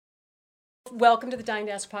Welcome to the Dying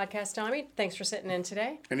to Ask podcast, Tommy. Thanks for sitting in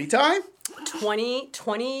today. Anytime.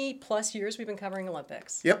 20 plus years we've been covering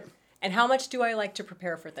Olympics. Yep. And how much do I like to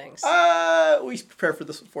prepare for things? We prepared for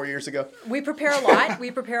this 4 years ago. We prepare a lot.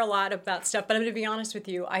 We prepare a lot about stuff. But I'm going to be honest with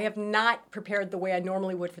you. I have not prepared the way I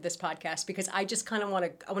normally would for this podcast because I just kind of want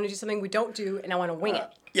to. I want to do something we don't do, and I want to wing it.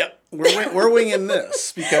 Yep. We're winging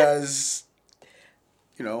this because.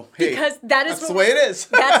 Hey, because that's the way it is.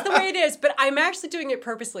 That's the way it is. But I'm actually doing it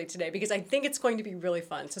purposely today because I think it's going to be really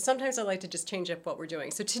fun. So sometimes I like to just change up what we're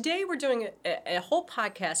doing. So today we're doing a whole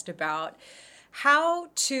podcast about how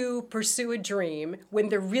to pursue a dream when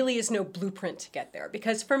there really is no blueprint to get there.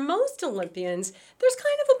 Because for most Olympians, there's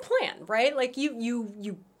kind of a plan, right? Like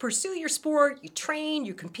you pursue your sport, you train,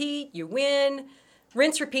 you compete, you win,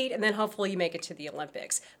 rinse, repeat, and then hopefully you make it to the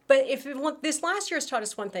Olympics. But this last year has taught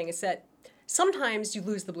us one thing, is that sometimes you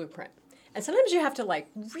lose the blueprint. And sometimes you have to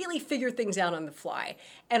really figure things out on the fly.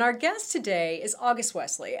 And our guest today is August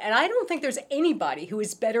Wesley. And I don't think there's anybody who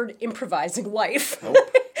is better at improvising life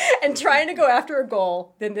and trying to go after a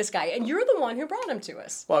goal than this guy. And you're the one who brought him to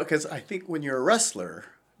us. Well, because I think when you're a wrestler,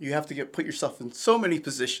 you have to put yourself in so many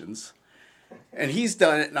positions. And he's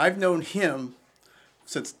done it, and I've known him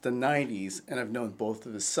since the 90s, and I've known both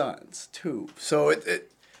of his sons, too. So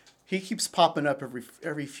he keeps popping up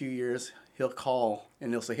every few years. He'll call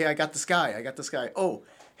and he'll say, "Hey, I got this guy. Oh,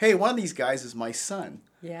 hey, one of these guys is my son."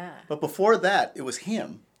 Yeah. But before that, it was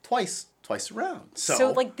him twice around.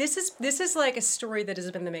 So this is like a story that has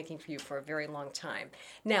been in the making for you for a very long time.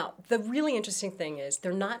 Now, the really interesting thing is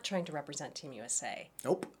they're not trying to represent Team USA.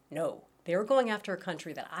 Nope. No. They're going after a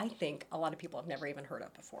country that I think a lot of people have never even heard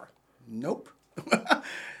of before. Nope.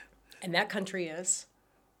 And that country is?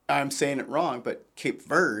 I'm saying it wrong, but Cape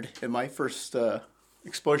Verde. And my first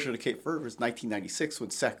exposure to Cape Verde was 1996 when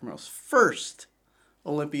Sacramento's first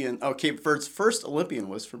Olympian. Cape Verde's first Olympian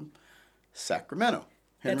was from Sacramento.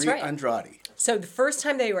 Henry That's right. Andrade. So the first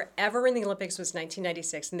time they were ever in the Olympics was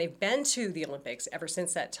 1996, and they've been to the Olympics ever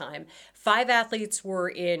since that time. 5 athletes were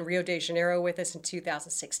in Rio de Janeiro with us in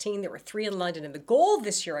 2016. There were 3 in London, and the goal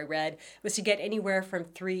this year, I read, was to get anywhere from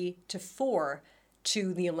 3 to 4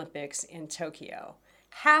 to the Olympics in Tokyo.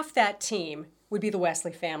 Half that team would be the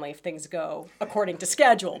Wesley family if things go according to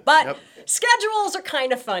schedule. But schedules are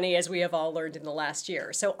kind of funny, as we have all learned in the last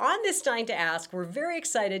year. So on this Dying to Ask, we're very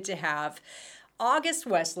excited to have August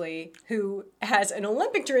Wesley, who has an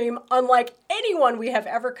Olympic dream unlike anyone we have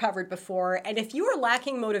ever covered before. And if you are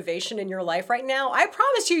lacking motivation in your life right now, I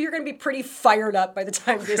promise you're going to be pretty fired up by the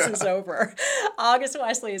time this is over. August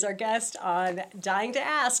Wesley is our guest on Dying to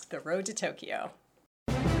Ask, The Road to Tokyo.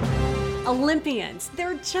 Olympians,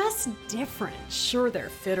 they're just different. Sure, they're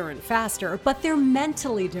fitter and faster, but they're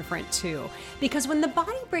mentally different too. Because when the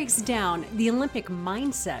body breaks down, the Olympic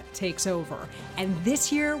mindset takes over. And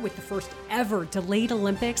this year, with the first ever delayed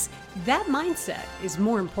Olympics, that mindset is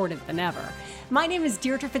more important than ever. My name is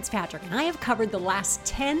Deirdre Fitzpatrick, and I have covered the last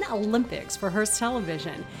 10 Olympics for Hearst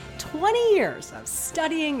Television. 20 years of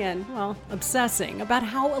studying and, obsessing about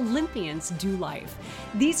how Olympians do life.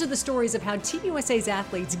 These are the stories of how Team USA's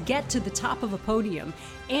athletes get to the top of a podium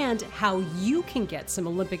and how you can get some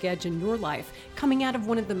Olympic edge in your life coming out of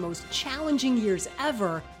one of the most challenging years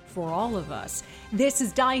ever for all of us. This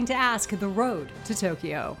is Dying to Ask, The Road to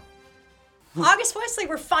Tokyo. August Wesley,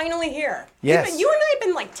 we're finally here. Yes. You and I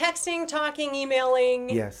have been texting, talking, emailing.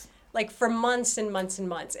 Yes. For months and months and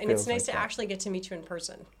months. And Feels it's nice like to that. actually get to meet you in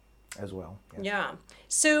person. As well. Yes. Yeah.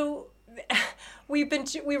 So we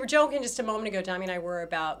were joking just a moment ago, Tommy and I were,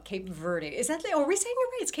 about Cape Verde. Is that, are we saying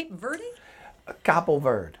it right? It's Cape Verde? Capo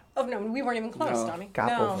Verde. Oh, no, we weren't even close, No. Tommy.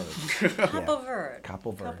 Capo no. Verde. Capo Verde.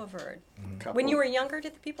 Capo Verde. Capo Verde. Couple. When you were younger,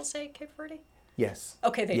 did the people say Cape Verde? Yes.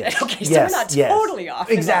 Okay, they Yes. did. Okay, so Yes. we're not Yes. totally off.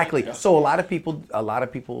 Exactly. So a lot of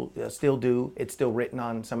people still do. It's still written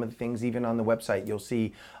on some of the things, even on the website. You'll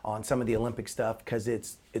see on some of the Olympic stuff because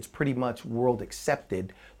it's pretty much world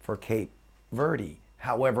accepted for Cape Verde.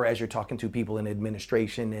 However, as you're talking to people in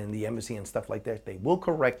administration and the embassy and stuff like that, they will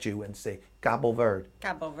correct you and say Cabo Verde.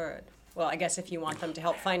 Cabo Verde. Well, I guess if you want them to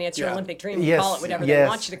help finance your Yeah. Olympic dream, you Yes, call it whatever yes, they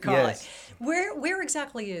want you to call yes. it. Where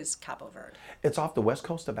exactly is Cabo Verde? It's off the west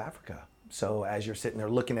coast of Africa. So as you're sitting there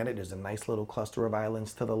looking at it, there's a nice little cluster of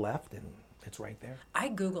islands to the left, and it's right there. I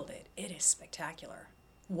Googled it. It is spectacular.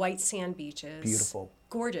 White sand beaches. Beautiful.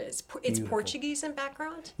 Gorgeous. It's Beautiful. Portuguese in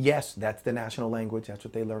background? Yes, that's the national language. That's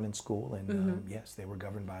what they learn in school. And yes, they were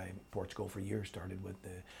governed by Portugal for years, started with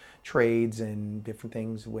the trades and different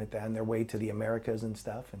things on their way to the Americas and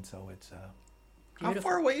stuff. And so it's How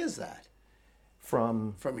far away is that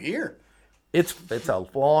from here? It's a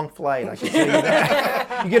long flight, I can tell you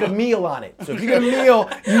that. You get a meal on it. So if you get a meal,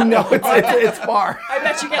 you know it's far. I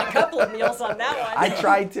bet you get a couple of meals on that one. I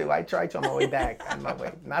tried to on my way back. On my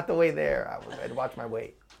way, not the way there. I'd watch my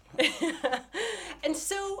weight. And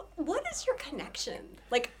so, what is your connection?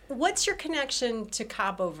 Like, what's your connection to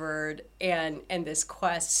Cabo Verde and this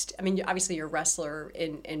quest? I mean, obviously you're a wrestler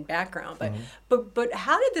in background, but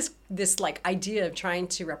how did this like idea of trying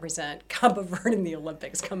to represent Cabo Verde in the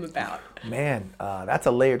Olympics come about? Man, that's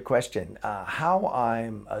a layered question. How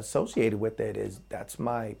I'm associated with it is that's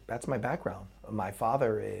my background. My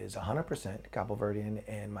father is 100% Cabo Verdean,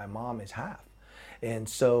 and my mom is half. And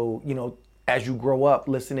so, you know, as you grow up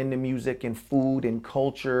listening to music and food and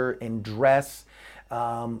culture and dress,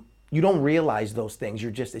 you don't realize those things.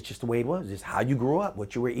 It's just the way it was. It's how you grew up,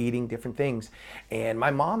 what you were eating, different things. And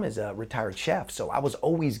my mom is a retired chef, so I was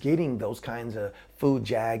always getting those kinds of food,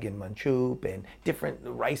 jag and manchoop and different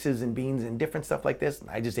rices and beans and different stuff like this.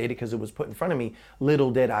 I just ate it because it was put in front of me.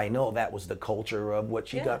 Little did I know that was the culture of what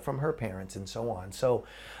she got from her parents and so on. So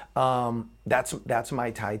that's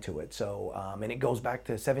my tie to it. So and it goes back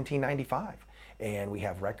to 1795. And we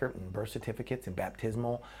have record and birth certificates and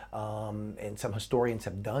baptismal, and some historians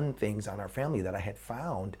have done things on our family that I had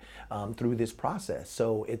found through this process.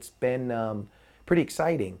 So it's been pretty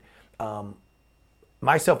exciting.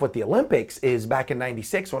 Myself with the Olympics is back in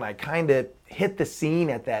 '96 when I kind of hit the scene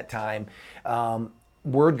at that time.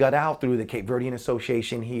 Word got out through the Cape Verdean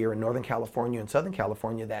Association here in Northern California and Southern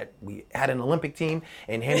California that we had an Olympic team,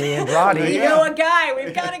 and Henry Andrade. You know a guy.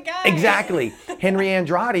 We've got a guy. Exactly. Henry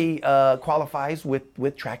Andrade qualifies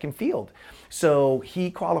with track and field. So he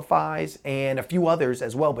qualifies and a few others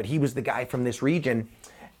as well, but he was the guy from this region.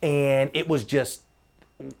 And it was just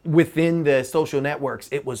within the social networks,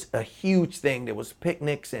 it was a huge thing. There was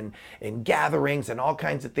picnics and gatherings and all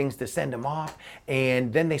kinds of things to send him off.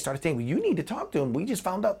 And then they started saying, well, you need to talk to him. We just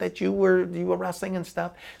found out that you were wrestling and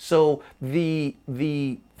stuff. So the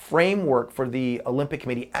framework for the Olympic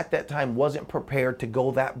Committee at that time wasn't prepared to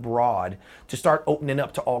go that broad to start opening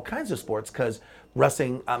up to all kinds of sports, because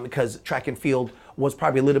wrestling, because track and field was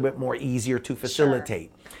probably a little bit more easier to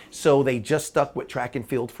facilitate. Sure. So they just stuck with track and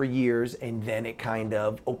field for years, and then it kind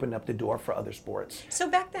of opened up the door for other sports. So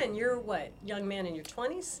back then, you're what, young man in your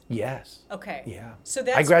 20s? Yes. Okay. Yeah. So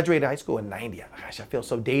that's... I graduated high school in '90. Gosh, I feel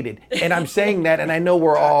so dated. And I'm saying that, and I know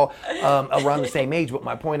we're all around the same age, but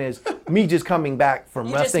my point is, me just coming back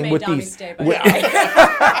from wrestling with these...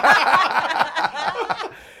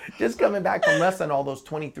 Just coming back from wrestling all those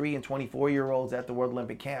 23 and 24-year-olds at the World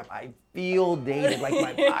Olympic Camp, I feel dated, like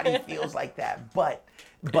my body feels like that. But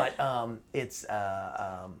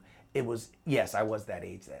it was, yes, I was that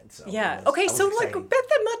age then. So yeah. Okay. So exciting. Like back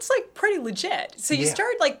then, that's like pretty legit. So you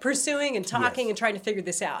started like pursuing and talking and trying to figure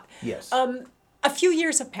this out. Yes. A few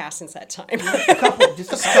years have passed since that time. A couple,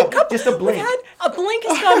 just a blink. A blink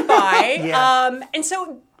has gone by. And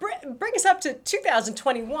so bring us up to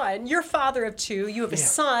 2021. You're father of two. You have a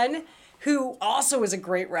son who also is a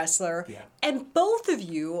great wrestler. Yeah. And both of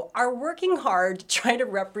you are working hard to try to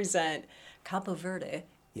represent Cabo Verde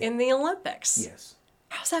in the Olympics. Yes.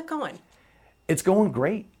 How's that going? It's going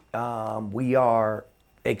great. We are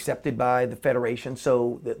accepted by the federation.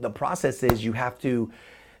 So the process is you have to...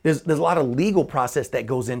 There's a lot of legal process that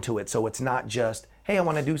goes into it. So it's not just, hey, I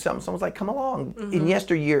want to do something. Someone's like, come along. Mm-hmm. In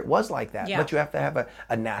yesteryear, it was like that. Yeah. But you have to have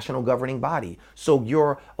a national governing body. So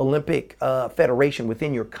your Olympic federation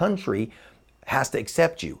within your country has to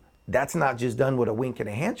accept you. That's not just done with a wink and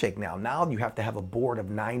a handshake now. Now you have to have a board of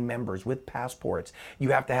 9 members with passports.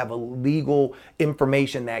 You have to have a legal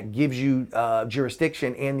information that gives you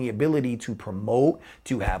jurisdiction and the ability to promote,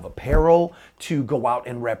 to have apparel, to go out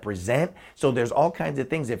and represent. So there's all kinds of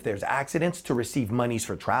things. If there's accidents, to receive monies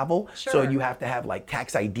for travel. Sure. So you have to have like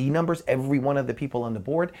tax ID numbers, every one of the people on the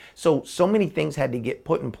board. So many things had to get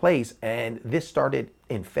put in place, and this started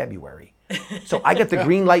in February. So I got the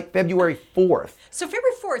green light February 4th. So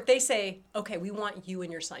February 4th, they say, okay, we want you and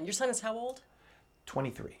your son. Your son is how old?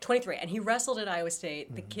 23. 23. And he wrestled at Iowa State.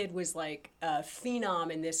 Mm-hmm. The kid was like a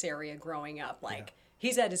phenom in this area growing up. Like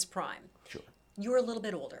he's at his prime. Sure. You were a little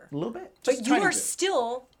bit older. A little bit. But you are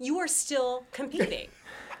still competing.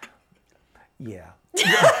 Yeah.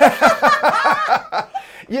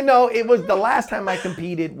 You know, it was the last time I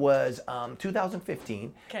competed was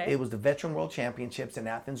 2015. Okay. It was the Veteran World Championships in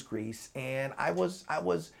Athens, Greece, and I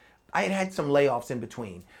had some layoffs in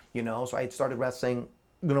between, you know. So I had started wrestling,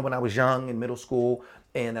 you know, when I was young in middle school,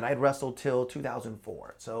 and then I'd wrestled till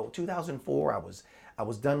 2004. So 2004, I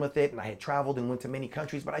was done with it, and I had traveled and went to many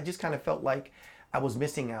countries, but I just kind of felt like I was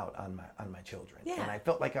missing out on my children. Yeah. And I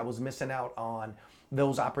felt like I was missing out on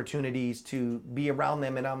those opportunities to be around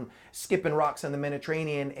them. And I'm skipping rocks in the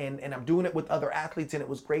Mediterranean and I'm doing it with other athletes and it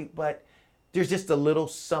was great, but there's just a little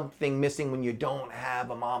something missing when you don't have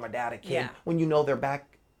a mom or dad, a kid, Yeah. when you know they're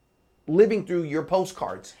back living through your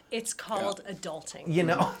postcards, It's called adulting. you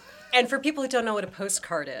know? And for people who don't know what a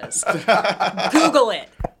postcard is, Google it.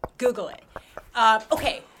 Google it.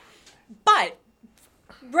 Okay. But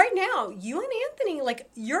right now, you and Anthony, like,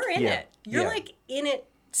 you're in Yeah. it. You're Yeah. like in it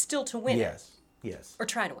still to win it. Yes. Or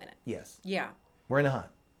try to win it. Yes. Yeah. We're in the hunt.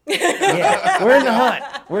 Yeah. We're in the hunt.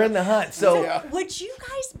 We're in the hunt. So Would you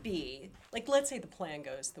guys be, like, let's say the plan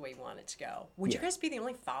goes the way you want it to go. Would you Yeah. guys be the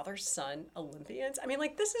only father-son Olympians? I mean,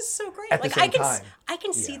 like, this is so great. At the Like, same I can time. I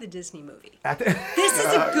can see Yeah. the Disney movie. at the- This is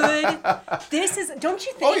a good, this is, don't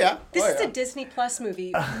you think? Oh, yeah. This Oh, is a yeah. Disney Plus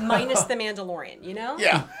movie minus The Mandalorian, you know?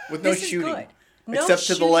 Yeah, with no This is shooting. good. No Except to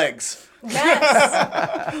the shooting. legs.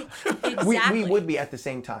 Yes. Exactly. we would be at the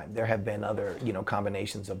same time. There have been other,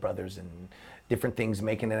 combinations of brothers and different things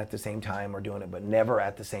making it at the same time or doing it, but never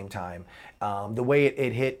at the same time. The way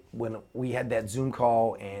it hit when we had that Zoom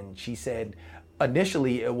call and she said,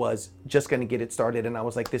 initially it was just going to get it started. And I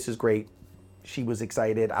was like, this is great. She was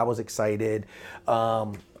excited. I was excited.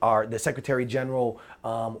 The Secretary General,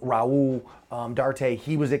 Raul Darte,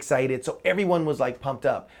 he was excited. So everyone was like pumped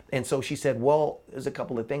up. And so she said, well, there's a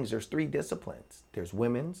couple of things. There's 3 disciplines. There's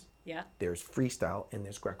women's, Yeah. there's freestyle, and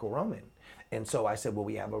there's Greco-Roman. And so I said, well,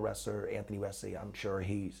 we have a wrestler, Anthony Wesley. I'm sure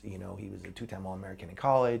he was a 2-time All-American in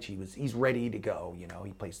college. He's ready to go.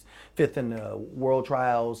 He placed 5th in the world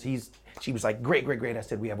trials. She was like, great. I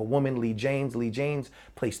said, we have a woman, Lee James. Lee James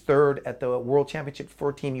placed 3rd at the World Championship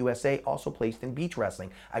for Team USA, also placed in beach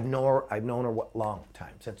wrestling. I've known her a long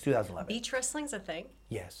time, since 2011. Beach wrestling's a thing?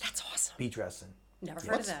 Yes. That's awesome. Beach wrestling. Never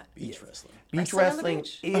heard of that. Beach wrestling. Beach Wrestling on the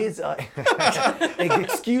wrestling beach. is an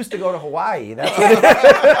excuse to go to Hawaii. That's what it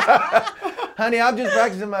is. Honey, I'm just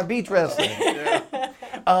practicing my beach wrestling.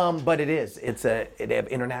 But it is. It have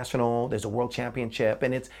international. There's a world championship,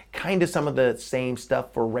 and it's kind of some of the same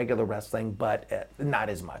stuff for regular wrestling, but not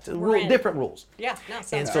as much. in. Different rules. Yeah, no,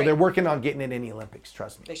 sounds And so great. they're working on getting it in the Olympics.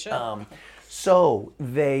 Trust me. They should. So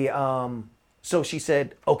they. So she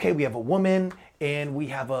said, okay, we have a woman and we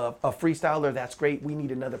have a freestyler. That's great. We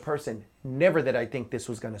need another person. Never that I think this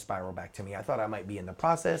was going to spiral back to me. I thought I might be in the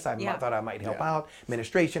process. I Yeah. thought I might help Yeah. out,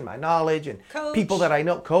 administration, my knowledge, and Coach. people that I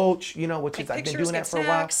know, coach, which Take is, I've been pictures, doing get that for a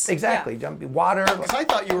while. snacks. Exactly. Yeah. Jumping water. Because I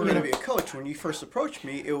thought you were going to be a coach. When you first approached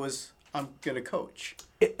me, it was, I'm going to coach.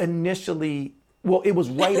 Initially, well, it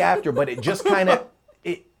was right after, but it just kind of,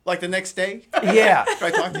 Like the next day? yeah. Can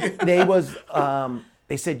I talk to you?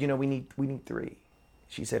 They said, we need 3.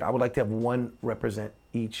 She said, I would like to have 1 represent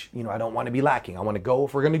each. I don't want to be lacking. I want to go.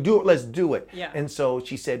 If we're going to do it, let's do it. Yeah. And so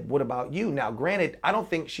she said, what about you? Now, granted, I don't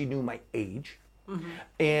think she knew my age.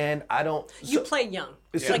 And I don't. You play young.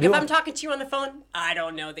 So- Like, if I'm talking to you on the phone, I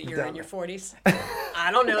don't know that you're in your 40s. I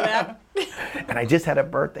don't know that. And I just had a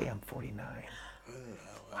birthday. I'm 49.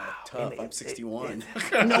 Tough. I'm 61.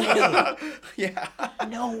 No way. Yeah.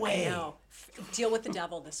 No way. No. Deal with the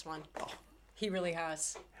devil, this one. He really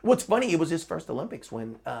has. What's funny, it was his first Olympics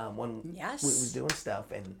when Yes. we was doing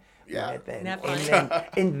stuff and Yeah. and Isn't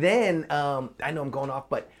that then I know I'm going off,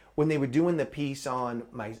 but when they were doing the piece on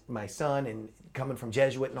my son and coming from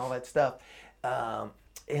Jesuit and all that stuff,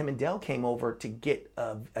 him and Dell came over to get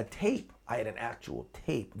a tape. I had an actual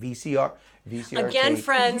tape, VCR Again, tape.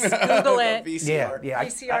 friends, Google it. VCR. Yeah.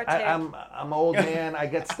 VCR tape. I'm an old man. I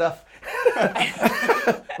get stuff.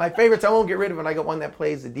 My favorites. I won't get rid of it. I got one that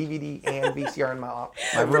plays the DVD and VCR in my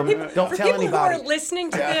room. Don't For tell people anybody. who are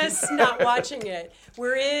listening to this, not watching it,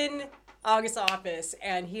 we're in August's office,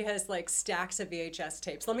 and he has like stacks of VHS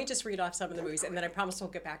tapes. Let me just read off some of the movies, and then I promise we'll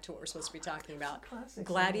get back to what we're supposed to be talking about. Classics,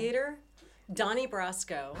 Gladiator, Donnie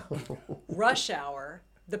Brasco, Rush Hour,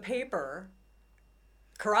 The Paper,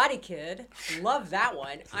 Karate Kid, love that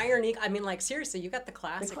one. Iron Eagle. I mean, like, seriously, you got the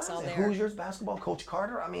classics all there. Hoosiers basketball, Coach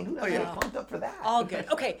Carter. I mean, who doesn't get pumped up for that? All good.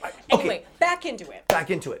 Okay. Anyway, back into it.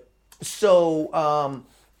 Back into it. So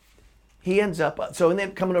he ends up. And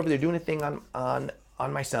then coming over there doing a thing on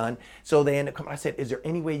my son. So they end up coming. I said, "Is there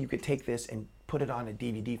any way you could take this and put it on a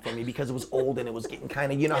DVD for me, because it was old and it was getting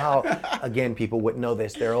kind of, how, again, people wouldn't know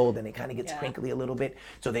this. They're old and it kind of gets crinkly a little bit."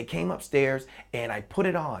 So they came upstairs and I put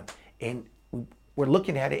it on and we're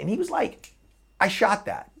looking at it and he was like, "I shot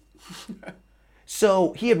that."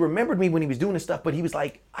 So he had remembered me when he was doing this stuff, but he was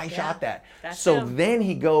like, "I shot that." That's So him. then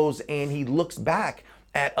he goes and he looks back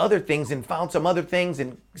at other things and found some other things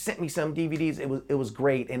and sent me some DVDs. It was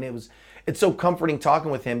great. And it's so comforting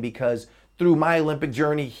talking with him, because through my Olympic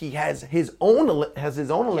journey, he has his own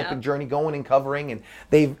Olympic journey going and covering, and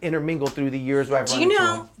they've intermingled through the years where I've run into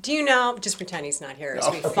him. Do you know, just pretend he's not here as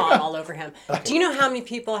we fawn all over him. Do you know how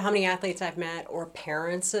many athletes I've met or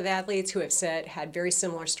parents of athletes who have had very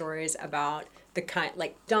similar stories about the kind,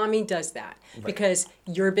 like Dami does that because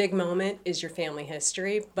your big moment is your family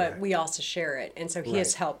history, but we also share it. And so he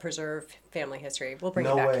has helped preserve family history. We'll bring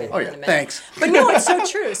it back in a minute. Thanks. But no, it's so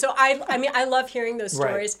true. So I love hearing those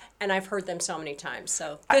stories and I've heard them so many times.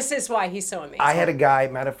 So this is why he's so amazing. I had a guy,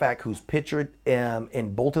 matter of fact, who's pictured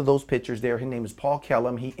in both of those pictures there. His name is Paul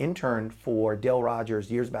Kellum. He interned for Dale Rogers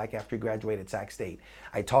years back after he graduated Sac State.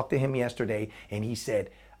 I talked to him yesterday and he said,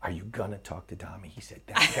 "Are you gonna talk to Dami?" He said,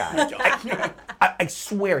 "That guy." I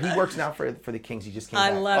swear, he works now for the Kings. He just came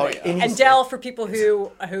back. I love it. Yeah. And Dell, for people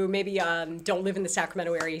who maybe don't live in the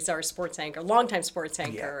Sacramento area, he's our sports anchor, longtime sports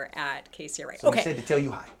anchor at KCRA. So he said to tell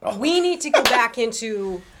you hi. We need to go back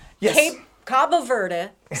into Cape Cabo Verde.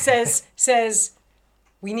 Says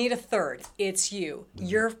we need a third. It's you.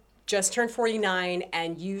 You're just turned 49,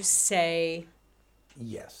 and you say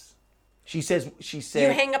yes. She said.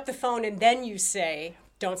 You hang up the phone, and then you say.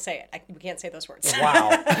 Don't say it. We can't say those words.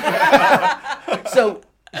 Wow. So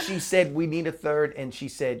she said, we need a third. And she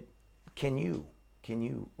said, can you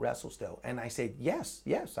wrestle still? And I said, yes,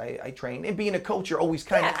 I train. And being a coach, you're always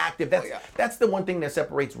kind of active. That's the one thing that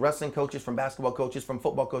separates wrestling coaches from basketball coaches from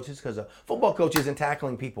football coaches, because a football coach isn't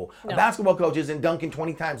tackling people. No. A basketball coach isn't dunking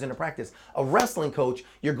 20 times in a practice. A wrestling coach,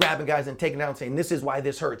 you're grabbing guys and taking down and saying, this is why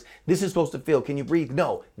this hurts. This is supposed to feel. Can you breathe?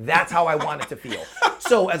 No, that's how I want it to feel.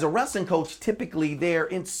 So as a wrestling coach, typically they're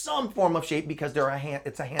in some form of shape because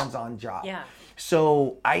it's a hands-on job. Yeah.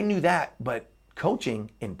 So I knew that, but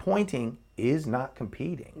coaching and pointing is not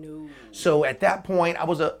competing. No. So at that point, I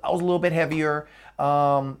was a little bit heavier,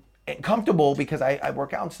 and comfortable because I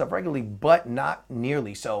work out and stuff regularly, but not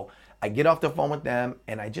nearly. So I get off the phone with them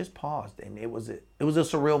and I just paused, and it was a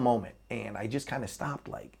surreal moment, and I just kind of stopped,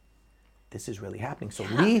 like, this is really happening. So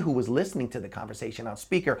Lee, who was listening to the conversation on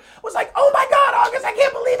speaker, was like, "Oh my God, August, I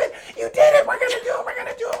can't believe it! You did it! We're gonna do it! We're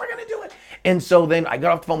gonna do it! We're gonna do it!" And so then I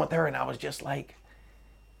got off the phone with her, and I was just like,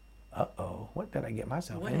 "Uh-oh, what did I get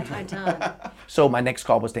myself into?" What have I done? So my next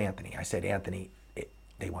call was to Anthony. I said, "Anthony,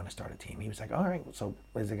 they want to start a team." He was like, "All right, so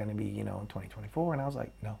is it going to be, in 2024?" And I was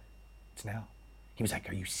like, "No, it's now." He was like,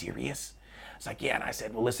 "Are you serious?" I was like, "Yeah." And I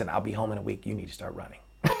said, "Well, listen, I'll be home in a week. You need to start running."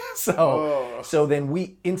 So then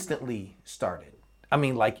we instantly started. I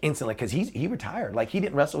mean, like instantly, because he retired. Like, he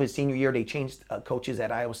didn't wrestle his senior year. They changed coaches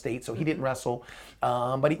at Iowa State, so he didn't wrestle.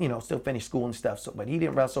 But he, still finished school and stuff. So, but he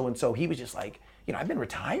didn't wrestle, and so he was just like, I've been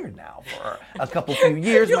retired now for a few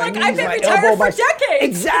years. You're like, I've been retired for decades.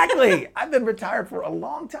 Exactly. I've been retired for a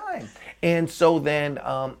long time. And so then,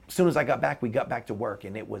 as soon as I got back, we got back to work,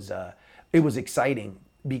 and it was exciting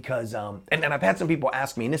because, and then I've had some people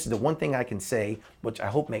ask me, and this is the one thing I can say, which I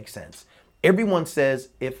hope makes sense. Everyone says,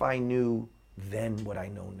 if I knew then what I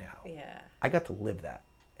know now. Yeah. I got to live that.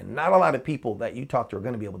 And not a lot of people that you talk to are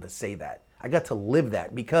going to be able to say that. I got to live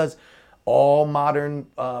that because all modern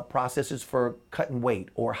processes for cutting weight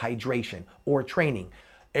or hydration or training,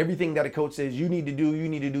 everything that a coach says you need to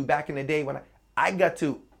do back in the day when I got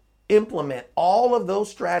to implement all of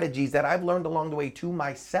those strategies that I've learned along the way to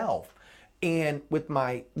myself. And with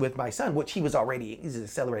my son, which he's an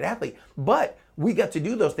accelerated athlete, but we got to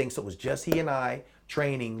do those things. So it was just he and I,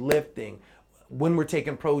 training, lifting, when we're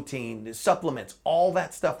taking protein, supplements, all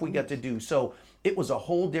that stuff we got to do. So it was a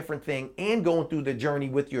whole different thing. And going through the journey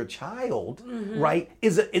with your child, right,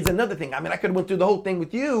 is another thing. I mean, I could have went through the whole thing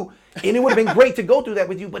with you, and it would have been great to go through that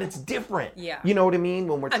with you, but it's different. Yeah. You know what I mean?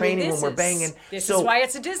 When we're training, when we're banging. This is why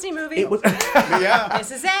it's a Disney movie. It was, Yeah.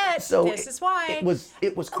 This is it. So this is why.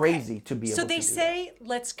 It was crazy to be able to do So they say,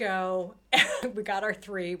 let's go. We got our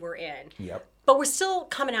 3, we're in. Yep. But we're still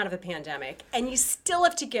coming out of a pandemic, and you still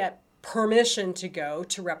have to get permission to go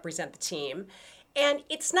to represent the team. And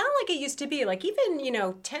it's not like it used to be. Like, even,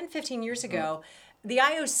 10, 15 years ago, the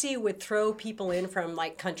IOC would throw people in from,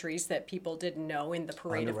 like, countries that people didn't know in the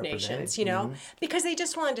Parade of Nations, because they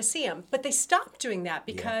just wanted to see them. But they stopped doing that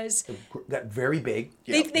because it got very big.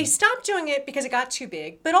 They stopped doing it because it got too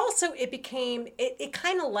big, but also it became, it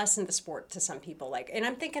kind of lessened the sport to some people. Like, and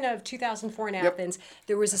I'm thinking of 2004 in Athens,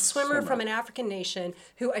 there was a swimmer from an African nation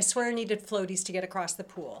who I swear needed floaties to get across the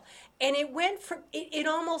pool. And it went from, it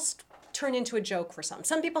almost turned into a joke for some.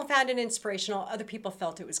 Some people found it inspirational, other people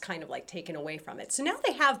felt it was kind of like taken away from it. So now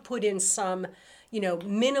they have put in some,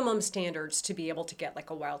 minimum standards to be able to get like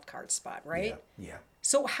a wild card spot, right? Yeah.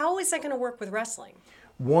 So how is that going to work with wrestling?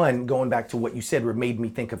 One, going back to what you said, made me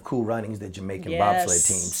think of Cool Runnings, the Jamaican Yes. bobsled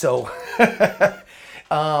team. So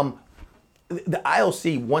The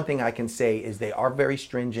IOC, one thing I can say is they are very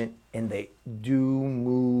stringent and they do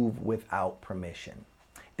move without permission.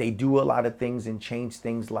 They do a lot of things and change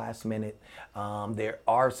things last minute. There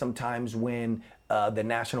are some times when the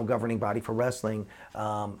national governing body for wrestling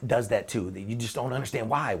does that too. You just don't understand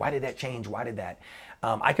why. Why did that change? Why did that?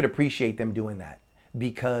 I could appreciate them doing that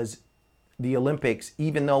because the Olympics,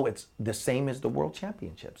 even though it's the same as the World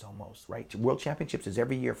Championships almost, right? World Championships is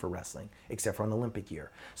every year for wrestling, except for an Olympic year.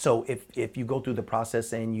 So if you go through the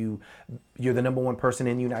process and you're the number one person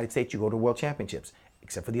in the United States, you go to World Championships.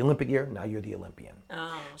 Except for the Olympic year, now you're the Olympian. Oh,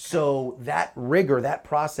 okay. So that rigor, that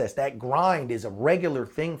process, that grind is a regular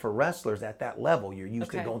thing for wrestlers at that level. You're used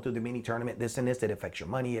to going through the mini tournament, this and this. It affects your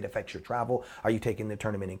money. It affects your travel. Are you taking the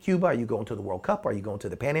tournament in Cuba? Are you going to the World Cup? Are you going to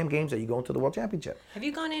the Pan Am Games? Are you going to the World Championship? Have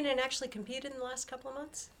you gone in and actually competed in the last couple of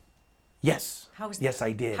months? Yes. How was that? Yes,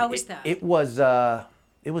 I did. How was that? It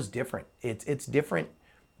was different. It's different.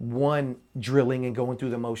 One, drilling and going through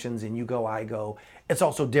the motions, and you go, I go. It's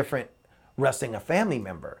also different wrestling a family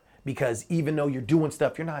member. Because even though you're doing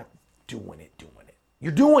stuff, you're not doing it.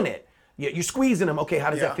 You're doing it. You're squeezing them. Okay, how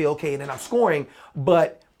does that feel? Okay, and then I'm scoring.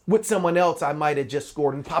 But with someone else, I might have just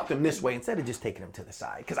scored and popped him this way instead of just taking him to the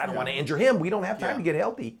side. Because I don't want to injure him. We don't have time to get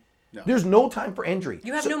healthy. No. There's no time for injury.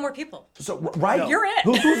 You have no more people. So right, no. You're it.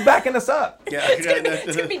 Who's backing us up? Yeah,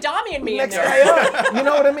 it's gonna be Dami and me next in there. guy up. You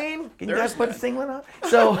know what I mean? Can you guys put a singlet on?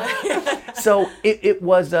 So it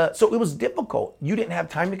was difficult. You didn't have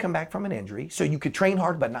time to come back from an injury, so you could train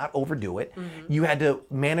hard but not overdo it. Mm-hmm. You had to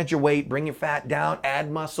manage your weight, bring your fat down, add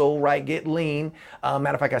muscle, right? Get lean.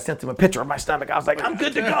 Matter of fact, I sent him a picture of my stomach. I was like, I'm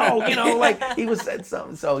good to go. You know, like he said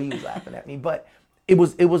something, so he was laughing at me. But it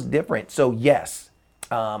was different. So yes.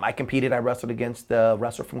 I competed. I wrestled against the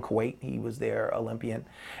wrestler from Kuwait. He was their Olympian.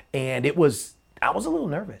 And I was a little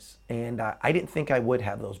nervous. And I didn't think I would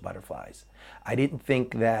have those butterflies. I didn't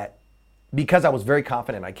think that, because I was very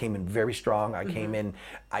confident, I came in very strong. I came in,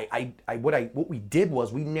 what we did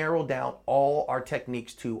was we narrowed down all our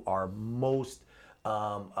techniques to our most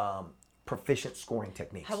proficient scoring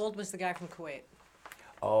techniques. How old was the guy from Kuwait?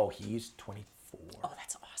 Oh, he's 24. Oh,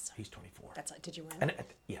 that's awesome. He's 24. Did you win? And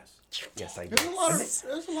yes. Yes, I did. There's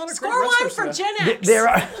a lot of Score great one wrestlers for in Gen X.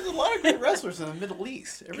 There's a lot of great wrestlers in the Middle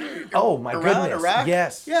East. Oh my around goodness! Iraq.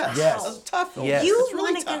 Yes, yes, yes. That's tough. Yes. You It's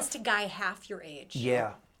really won tough. against a guy half your age.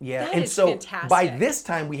 Yeah. That And is so fantastic. by this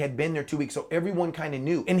time we had been there 2 weeks, so everyone kind of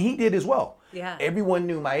knew, and he did as well. Yeah. Everyone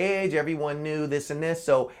knew my age. Everyone knew this and this.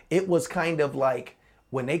 So it was kind of like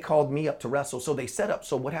when they called me up to wrestle. So they set up.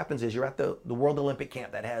 So what happens is you're at the World Olympic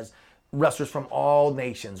camp that has wrestlers from all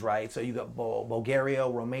nations, right? So you got Bulgaria,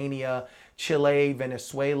 Romania, Chile,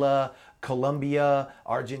 Venezuela, Colombia,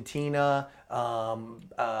 Argentina,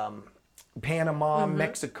 Panama,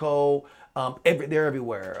 Mexico. They're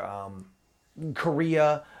everywhere.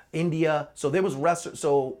 Korea, India. So there was wrestlers.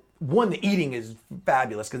 So one, the eating is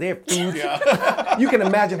fabulous because they have food. Yeah. You can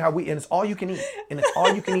imagine how and it's all you can eat. And it's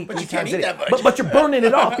all you can eat 3 times a day. But you're burning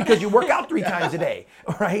it off because you work out 3 times a day,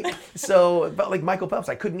 right? So it felt like Michael Phelps.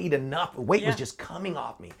 I couldn't eat enough. Weight was just coming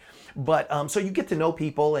off me. But so you get to know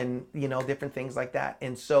people and, different things like that.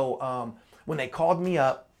 And so when they called me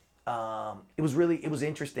up, it was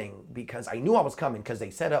interesting because I knew I was coming because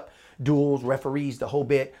they set up duels, referees, the whole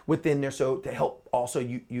bit within there, so to help also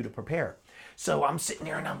you to prepare. So I'm sitting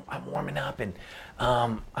there and I'm warming up and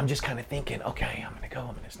I'm just kind of thinking, okay, I'm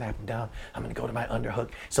gonna snap him down. I'm gonna go to my underhook.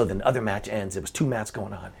 So then the other match ends. It was 2 mats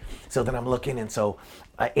going on. So then I'm looking, and so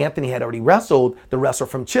Anthony had already wrestled the wrestler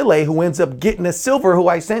from Chile who ends up getting a silver, who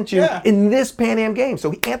I sent you in this Pan Am game.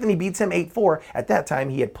 So Anthony beats him 8-4. At that time,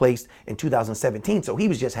 he had placed in 2017. So he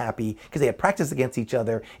was just happy because they had practiced against each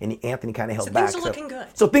other, and Anthony kind of held back. So things are looking good.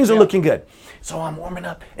 So things are looking good. So I'm warming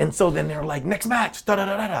up, and so then they're like, next match,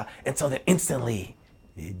 da-da-da-da-da. And so then instantly,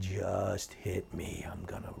 it just hit me. I'm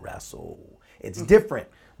going to wrestle. It's different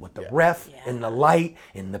with the ref and the light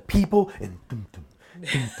and the people and dum-dum,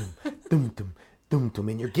 dum-dum, dum-dum, dum-dum.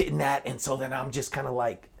 And you're getting that. And so then I'm just kind of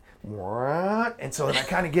like, what? And so then I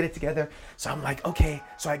kind of get it together. So I'm like, okay.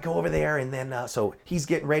 So I go over there, and then so he's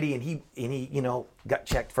getting ready, and he got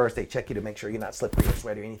checked first. They check you to make sure you're not slippery or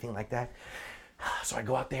sweaty or anything like that. So I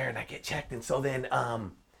go out there and I get checked. And so then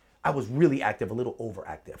I was really active, a little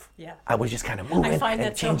overactive. Yeah. I was just kind of moving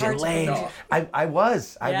and changing legs. I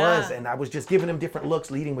was. And I was just giving him different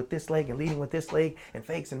looks, leading with this leg and leading with this leg and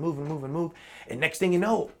fakes and move. And next thing you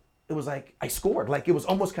know, it was like I scored. Like it was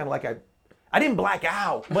almost kind of like I didn't black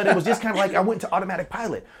out, but it was just kind of like I went into automatic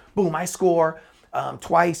pilot. Boom, I score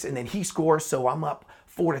twice, and then he scores. So I'm up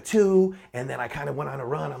 4-2, and then I kind of went on a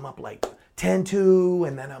run. I'm up like 10-2,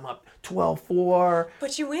 and then I'm up 12-4.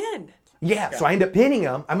 But you win. Yeah, so I ended up pinning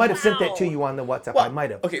him. I might have sent that to Wow. you on the WhatsApp. Well, I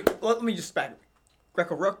might have. Okay, let me just back.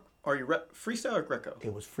 Are you freestyle or Greco?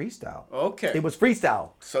 It was freestyle. Okay. It was freestyle.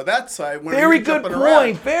 So that's why when Very you're good jumping point.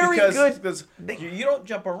 around, Very good. because you don't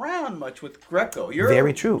jump around much with Greco. You're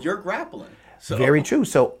Very true. You're grappling. So Very true.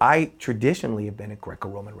 So I traditionally have been a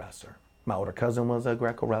Greco-Roman wrestler. My older cousin was a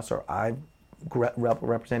Greco wrestler. I've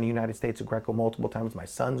represented the United States at Greco multiple times. My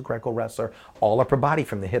son's Greco wrestler. All upper body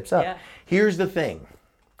from the hips up. Yeah. Here's the thing.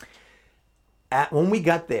 When we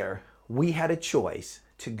got there, we had a choice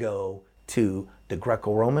to go to the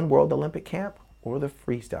Greco-Roman World Olympic Camp or the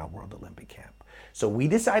Freestyle World Olympic Camp. So we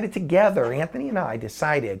decided together, Anthony and I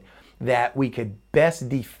decided that we could best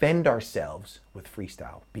defend ourselves with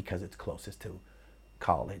freestyle because it's closest to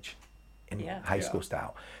college and Yeah. high school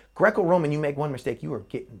style. Greco-Roman, you make one mistake, you are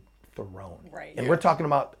getting thrown. Right. And we're talking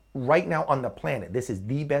about right now on the planet, this is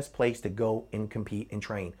the best place to go and compete and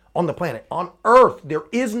train. On the planet, on Earth, there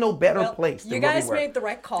is no better Well, place than you where we guys were. made the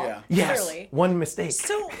right call. Yeah. Yes, Clearly. one mistake.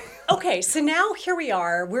 So, okay, so now here we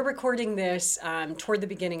are. We're recording this toward the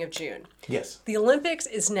beginning of June. Yes. The Olympics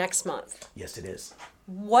is next month. Yes, it is.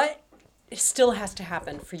 What still has to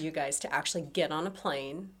happen for you guys to actually get on a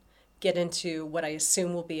plane, get into what I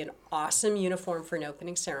assume will be an awesome uniform for an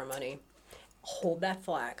opening ceremony, hold that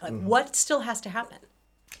flag? Like, what still has to happen?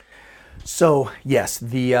 So yes,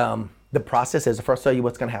 the process is, first I'll tell you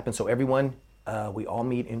what's going to happen. So everyone, we all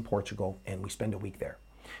meet in Portugal and we spend a week there.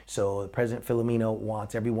 So President Filomeno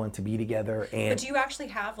wants everyone to be together. And But do you actually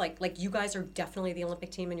have, like you guys are definitely the Olympic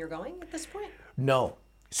team and you're going at this point? No.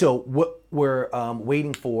 So what we're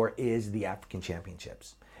waiting for is the African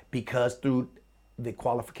Championships, because through the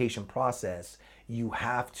qualification process, you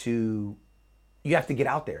have to get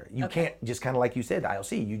out there. You can't just kind of like you said,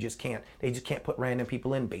 IOC, they just can't put random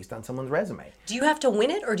people in based on someone's resume. Do you have to win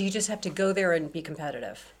it or do you just have to go there and be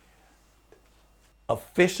competitive?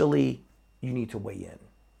 Officially, you need to weigh in.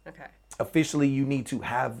 Okay. Officially, you need to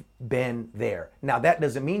have been there. Now, that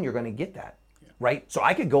doesn't mean you're going to get that, right? So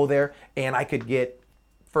I could go there and I could get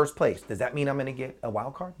first place. Does that mean I'm going to get a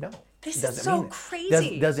wild card? No. This is Doesn't so mean that.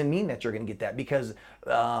 crazy. Doesn't mean that you're going to get that, because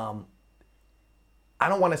I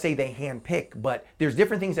don't want to say they handpick, but there's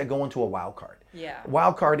different things that go into a wild card. Yeah.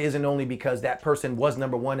 Wild card isn't only because that person was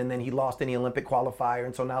number one and then he lost in the Olympic qualifier,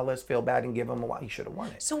 and so now let's feel bad and give him a wild. He should have won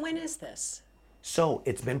it. So when is this? So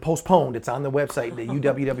it's been postponed. It's on the website, the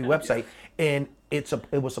UWW website, and it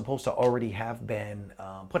was supposed to already have been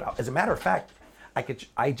put out. As a matter of fact,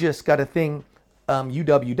 I just got a thing.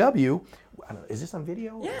 UWW. I don't know, is this on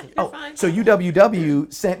video? Yeah, you're fine. So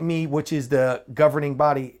UWW sent me, which is the governing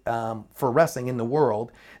body for wrestling in the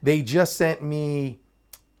world. They just sent me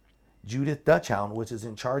Judith Dutchhound, which is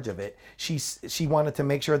in charge of it. She wanted to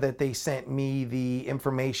make sure that they sent me the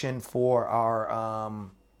information for our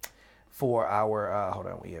hold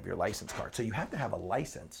on, we have your license card. So you have to have a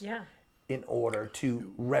license in order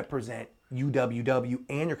to represent UWW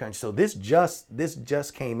and your country. So this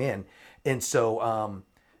just came in, and so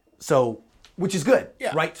which is good,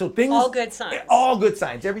 right? So things All good signs. All good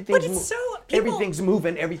signs. Everything's But it's so- everything's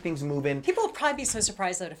moving. Everything's moving. People would probably be so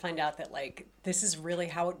surprised though to find out that like this is really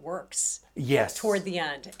how it works Yes. toward the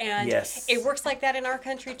end. And Yes. it works like that in our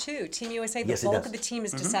country too. Team USA, the Yes, it bulk does. of the team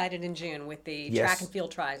is decided in June with the Yes. track and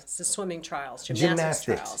field trials, the swimming trials,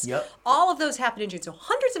 Gymnastics, trials. yep. All of those happen in June. So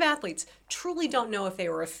hundreds of athletes truly don't know if they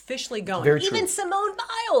were officially going. Very true. Even Simone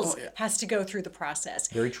Biles has to go through the process.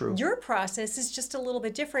 Very true. Your process is just a little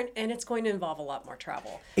bit different and it's going to involve a lot more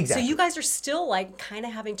travel. Exactly. So you guys are still like kind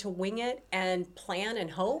of having to wing it and plan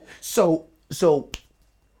and hope. So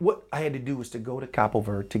what I had to do was to go to Capo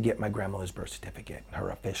Verde to get my grandmother's birth certificate, her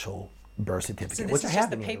official birth certificate, So this which is I just have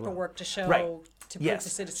the in here. paperwork to show Right. to prove Yes. the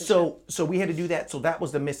citizenship. So we had to do that. So that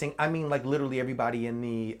was the missing. I mean, like literally everybody in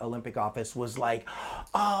the Olympic office was like,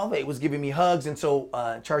 oh, they was giving me hugs. And so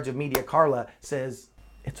in charge of media, Carla, says,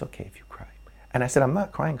 it's okay if you cry. And I said, I'm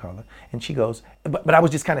not crying, Carla. And she goes, but I was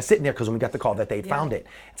just kind of sitting there because when we got the call that they'd found it.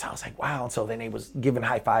 And so I was like, wow. And so then they was giving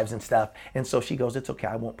high fives and stuff. And so she goes, it's okay.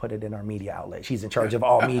 I won't put it in our media outlet. She's in charge of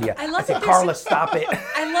all media. I love said, that there's- Carla, stop it.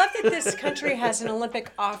 I love that this country has an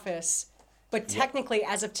Olympic office, but technically,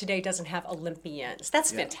 as of today, doesn't have Olympians.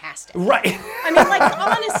 That's fantastic. Right. I mean, like,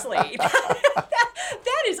 honestly,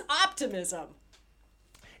 that is optimism.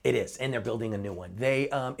 It is, and they're building a new one.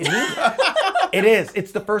 It is.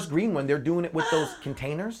 It's the first green one. They're doing it with those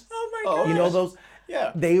containers. Oh my Oh, god! You know those?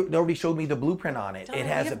 Yeah. They already showed me the blueprint on it. Don, It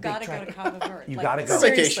has we a have big got to go track. to Cabo Verde. You Like, gotta go.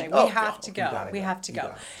 Seriously, Vacation. we Oh, have no. to You go. gotta We go. have to You go.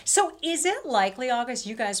 gotta go. So, is it likely, August,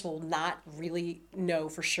 you guys will not really know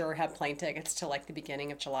for sure have plane tickets till like the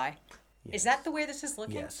beginning of July? Is that the way this is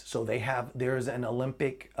looking? Yes. So there's an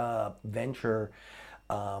Olympic venture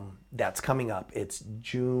that's coming up. It's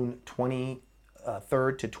June 23rd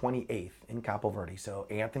to 28th in Capo Verde. So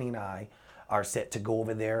Anthony and I are set to go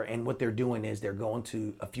over there, and what they're doing is they're going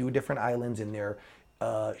to a few different islands, and they're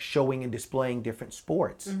showing and displaying different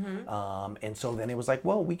sports. And so then it was like,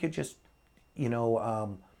 well, we could just,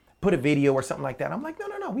 put a video or something like that. I'm like,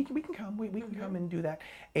 no, we can come. We can come and do that.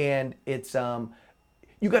 And it's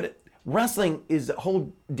you got to. Wrestling is a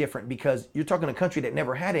whole different because you're talking a country that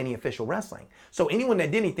never had any official wrestling. So anyone that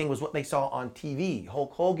did anything was what they saw on TV,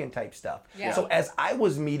 Hulk Hogan type stuff. Yeah. So as I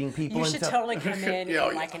was meeting people, you should totally come in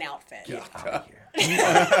like an outfit. Get out of here.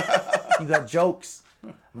 You got jokes,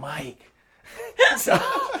 Mike. So,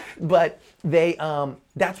 but they,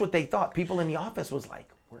 that's what they thought. People in the office was like,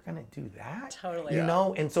 we're gonna do that, totally,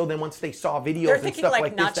 And so then once they saw videos they're and stuff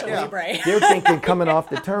like Nacho this, Libre. they're thinking coming off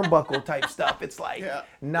the turnbuckle type stuff. It's like,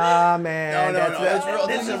 nah, man,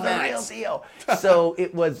 this is the real deal. So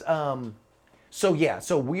it was,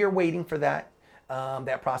 so we are waiting for that.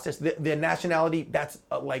 That process, the nationality, that's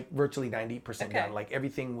like virtually 90% done. Like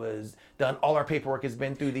everything was done. All our paperwork has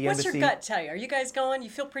been through the embassy. What's your gut tell you? Are you guys going? You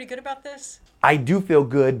feel pretty good about this? I do feel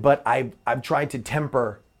good, but I've tried to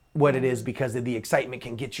temper what it is because of the excitement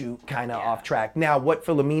can get you kind of off track. Now, what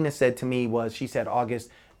Philomena said to me was, she said, August,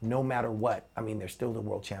 no matter what, I mean, there's still the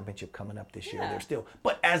World Championship coming up this year. There's still,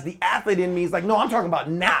 but as the athlete in me is like, no, I'm talking about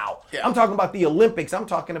now. I'm talking about the Olympics. I'm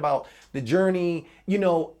talking about the journey,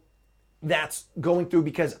 that's going through,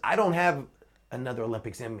 because I don't have another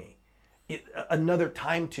Olympics in me. Another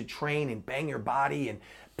time to train and bang your body and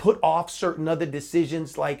put off certain other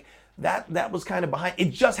decisions like that was kind of behind. It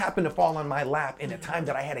just happened to fall on my lap in a time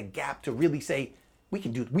that I had a gap to really say, we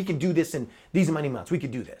can do this in these many months. We could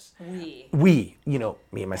do this. Me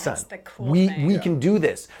and my son. That's the cool thing. We can do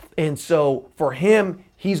this. And so for him,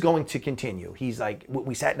 he's going to continue. He's like,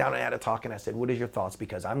 we sat down and had a talk, and I said, what is your thoughts?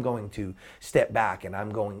 Because I'm going to step back, and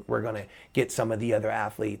we're going to get some of the other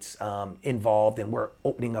athletes involved, and we're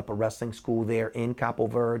opening up a wrestling school there in Capo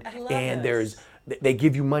Verde. And they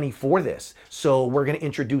give you money for this. So we're going to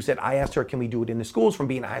introduce it. I asked her, can we do it in the schools from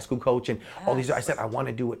being a high school coach and all these. I said, I want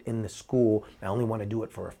to do it in the school. I only want to do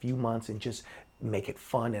it for a few months and just make it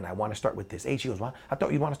fun. And I want to start with this age. She goes, well, I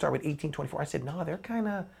thought you'd want to start with 18, 24. I said, no, they're kind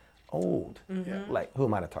of old. Like, who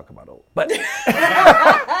am I to talk about old? But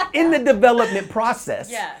in the development process,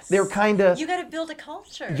 they're kind of. You got to build a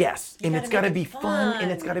culture. Yes, and it's got to be fun, and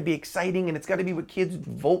it's got to be exciting, and it's got to be what kids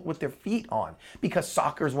vote with their feet on, because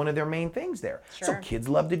soccer is one of their main things there. So kids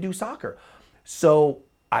love to do soccer. So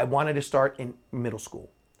I wanted to start in middle school.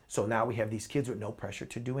 So now we have these kids with no pressure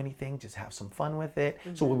to do anything, just have some fun with it.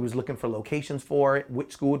 So we was looking for locations for it,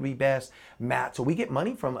 which school would be best. Matt, so we get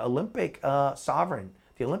money from Olympic Sovereign.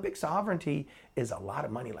 The Olympic sovereignty is a lot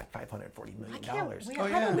of money, like $540 million. How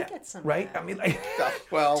do we get some? Right? I mean, like,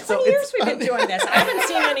 20 years we've been doing this. I haven't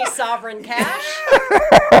seen any sovereign cash.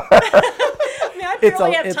 I mean, I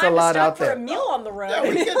barely have time to stop for a meal on the road. Yeah,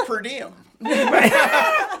 we get per diem.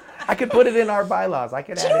 I could put it in our bylaws. I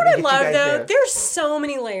could add it. Do you know what I love, though? There. There's so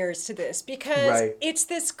many layers to this, because it's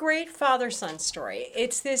this great father-son story.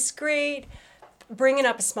 It's this great bringing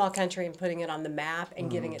up a small country and putting it on the map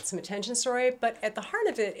and giving it some attention story. But at the heart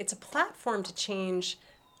of it, it's a platform to change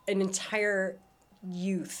an entire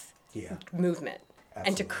youth movement. Absolutely.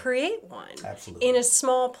 And to create one in a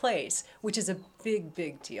small place, which is a big,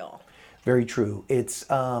 big deal. Very true. It's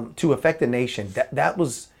to affect a nation. That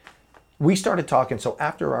was, we started talking. So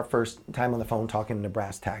after our first time on the phone talking to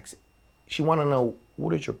brass tacks, she wanted to know,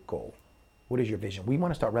 what is your goal? What is your vision? We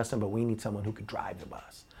want to start wrestling, but we need someone who could drive the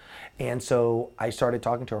bus. And so I started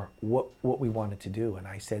talking to her what we wanted to do. And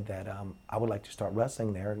I said that I would like to start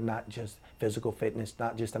wrestling there, not just physical fitness,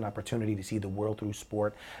 not just an opportunity to see the world through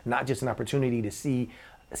sport, not just an opportunity to see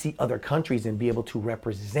other countries and be able to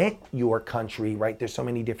represent your country, right? There's so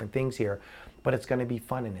many different things here, but it's going to be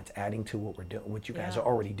fun, and it's adding to what we're doing, what you guys are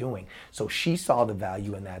already doing. So she saw the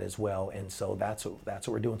value in that as well, and so that's what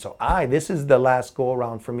we're doing. So this is the last go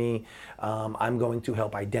around for me. I'm going to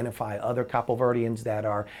help identify other Capo Verdeans that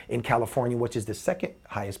are in California, which is the second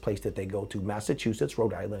highest place that they go to. Massachusetts,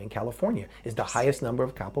 Rhode Island, and California is the highest number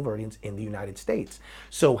of Capo Verdeans in the United States.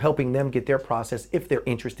 So helping them get their process, if they're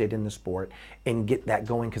interested in the sport, and get that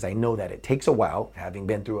going, because I know that it takes a while, having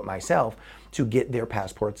been through it myself, to get their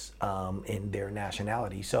passports and their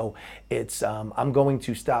nationality. So it's I'm going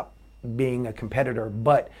to stop being a competitor,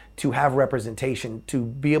 but to have representation, to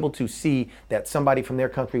be able to see that somebody from their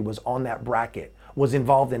country was on that bracket, was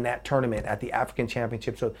involved in that tournament at the African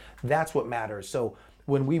Championship. So that's what matters. So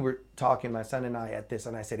when we were talking, my son and I, at this,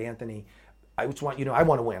 and I said, Anthony, I just want, I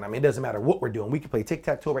want to win. I mean, it doesn't matter what we're doing. We can play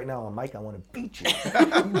tic-tac-toe right now. I'm Mike, I want to beat you.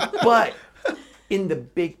 But in the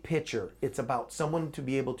big picture, it's about someone to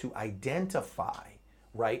be able to identify,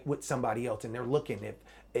 right, with somebody else, and they're looking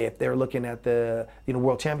if they're looking at the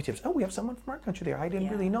world championships. Oh, we have someone from our country there. I didn't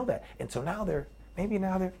really know that, and so now they're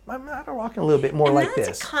rocking a little bit more and like that's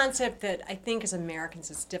this. a concept that I think as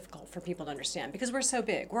Americans is difficult for people to understand because we're so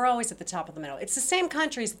big. We're always at the top of the medal. It's the same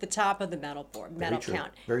countries at the top of the medal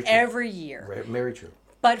count every year. Very true.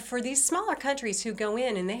 But for these smaller countries who go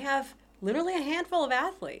in and they have literally a handful of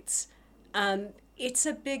athletes, it's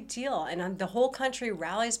a big deal. And the whole country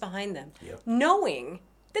rallies behind them, knowing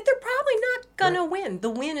that they're probably not going to win. The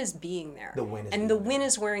win is being there. The win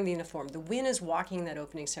is wearing the uniform. The win is walking that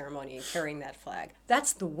opening ceremony and carrying that flag.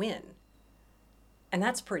 That's the win. And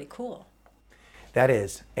that's pretty cool. That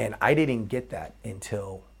is. And I didn't get that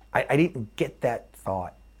until, I didn't get that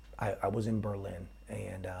thought. I was in Berlin.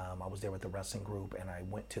 And I was there with the wrestling group, and I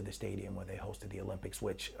went to the stadium where they hosted the Olympics,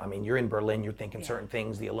 which, I mean, you're in Berlin, you're thinking certain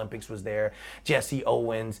things. The Olympics was there. Jesse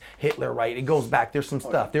Owens, Hitler, right? It goes back. There's some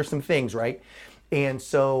stuff. There's some things, right? And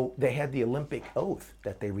so they had the Olympic oath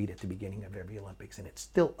that they read at the beginning of every Olympics, and it's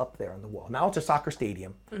still up there on the wall. Now it's a soccer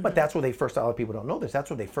stadium, but that's where they first, a lot of people don't know this, that's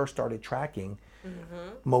where they first started tracking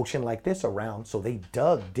motion like this around. So they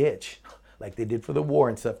dug ditch, like they did for the war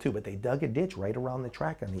and stuff too, but they dug a ditch right around the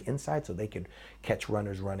track on the inside so they could catch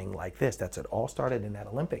runners running like this. It all started in that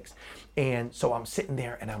Olympics. And so I'm sitting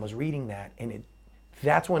there and I was reading that, and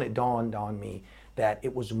that's when it dawned on me that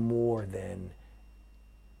it was more than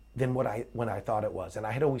when I thought it was. And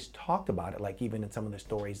I had always talked about it, like even in some of the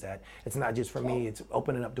stories, that it's not just for me, it's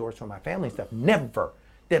opening up doors for my family and stuff. Never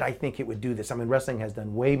did I think it would do this. I mean, wrestling has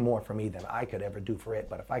done way more for me than I could ever do for it,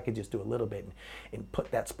 but if I could just do a little bit and put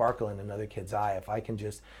that sparkle in another kid's eye, if I can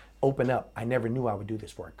just open up, I never knew I would do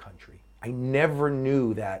this for a country. I never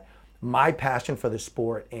knew that my passion for the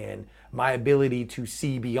sport and my ability to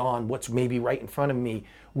see beyond what's maybe right in front of me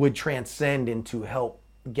would transcend into help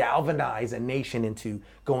galvanize a nation into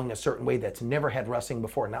going a certain way that's never had wrestling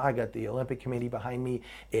before. Now I got the Olympic Committee behind me.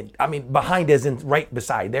 Behind as in right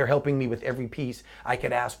beside. They're helping me with every piece I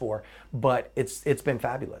could ask for. But it's been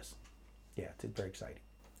fabulous. Yeah, it's very exciting.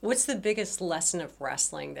 What's the biggest lesson of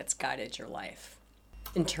wrestling that's guided your life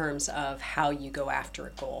in terms of how you go after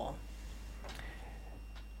a goal?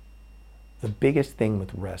 The biggest thing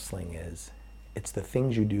with wrestling is it's the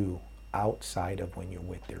things you do outside of when you're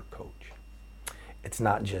with your coach. It's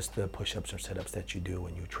not just the push-ups or sit-ups that you do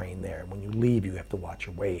when you train there. When you leave, you have to watch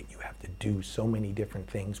your weight. You have to do so many different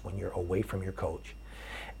things when you're away from your coach.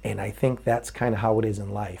 And I think that's kind of how it is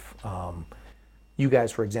in life. You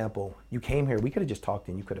guys, for example, you came here, we could have just talked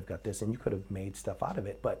and you could have got this and you could have made stuff out of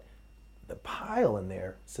it. But the pile in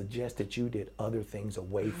there suggests that you did other things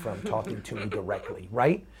away from talking to me directly,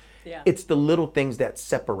 right? Yeah. It's the little things that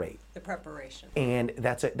separate. The preparation. And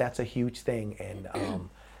that's a huge thing. And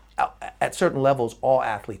at certain levels, all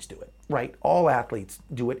athletes do it, right? All athletes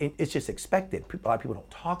do it. It's just expected. A lot of people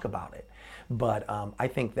don't talk about it. But I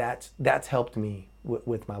think that's helped me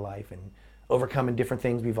with my life and overcoming different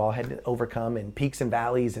things we've all had to overcome, and peaks and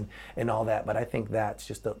valleys and all that. But I think that's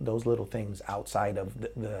just those little things outside of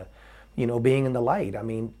the being in the light. I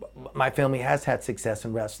mean, my family has had success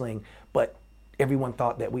in wrestling, but everyone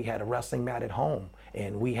thought that we had a wrestling mat at home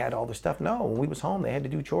and we had all the stuff. No, when we was home, they had to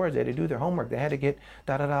do chores, they had to do their homework, they had to get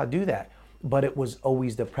do that. But it was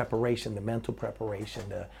always the preparation, the mental preparation,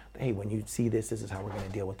 hey, when you see this is how we're going to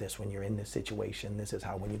deal with this. When you're in this situation, this is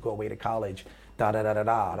how, when you go away to college, I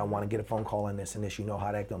don't want to get a phone call on this and this, you know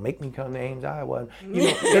how that, don't make me come names, I was.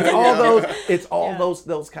 It's all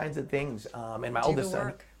those kinds of things. And my oldest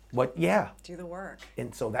son, do the work.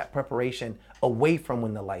 And so that preparation away from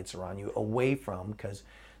when the lights are on you, away from, because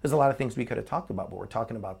there's a lot of things we could have talked about, but we're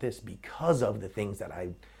talking about this because of the things that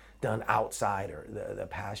I've done outside, or the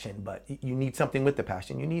passion. But you need something with the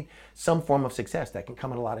passion. You need some form of success that can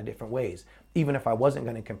come in a lot of different ways. Even if I wasn't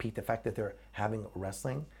going to compete, the fact that they're having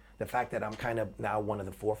wrestling, the fact that I'm kind of now one of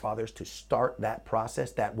the forefathers to start that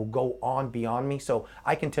process that will go on beyond me. So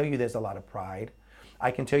I can tell you there's a lot of pride. I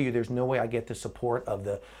can tell you there's no way I get the support of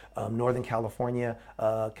the Northern California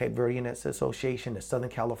Cape Verdean Association, the Southern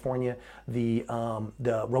California, the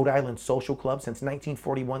Rhode Island Social Club. Since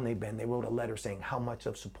 1941 they wrote a letter saying how much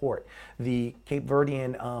of support. The Cape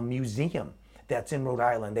Verdean Museum that's in Rhode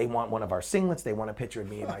Island, they want one of our singlets, they want a picture of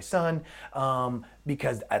me and my son,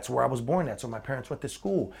 because that's where I was born, that's where my parents went to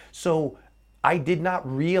school. So I did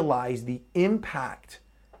not realize the impact.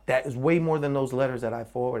 That is way more than those letters that I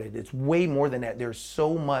forwarded. It's way more than that. There's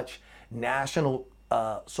so much national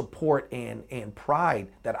support and pride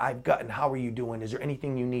that I've gotten. How are you doing? Is there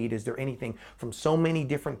anything you need? Is there anything from so many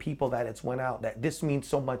different people that it's went out that this means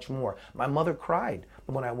so much more? My mother cried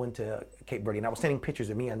when I went to Cape Verde, and I was sending pictures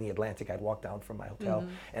of me on the Atlantic. I'd walk down from my hotel,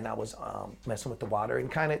 and I was messing with the water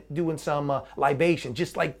and kind of doing some libation,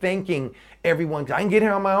 just like thanking everyone. I can get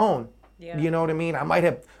here on my own. Yeah. You know what I mean? I might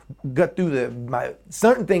have got through my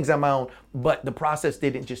certain things on my own, but the process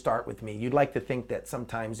didn't just start with me. You'd like to think that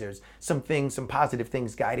sometimes there's some positive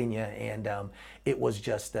things guiding you, and it was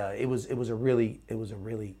just it was a really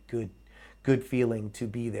good feeling to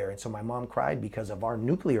be there. And so my mom cried because of our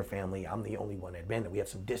nuclear family. I'm the only one at Bend. We have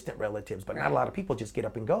some distant relatives, but not a lot of people just get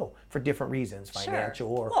up and go for different reasons, financial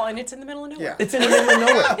or... Well, and it's in the middle of nowhere. Yeah. It's in the middle of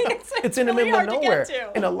nowhere. it's in the really middle of hard to nowhere. get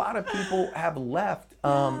to. And a lot of people have left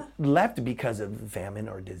because of famine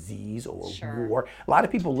or disease or war. A lot of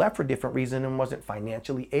people left for different reasons and wasn't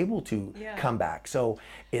financially able to come back. So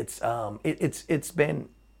it's meant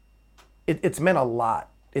a lot.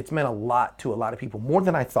 It's meant a lot to a lot of people, more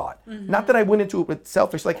than I thought. Not that I went into it with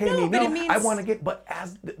selfish, like, hey, I want to get, but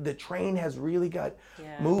as the train has really got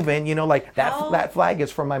moving, like that flag is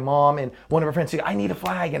from my mom, and one of her friends said, I need a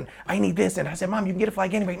flag, and I need this, and I said, Mom, you can get a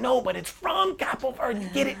flag anyway. No, but it's from Capo Verde,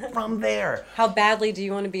 get it from there. How badly do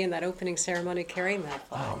you want to be in that opening ceremony carrying that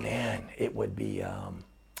flag? Oh man, it would be,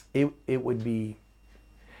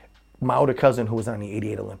 my older cousin who was on the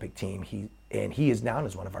 '88 Olympic team, he is down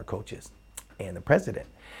as one of our coaches and the president.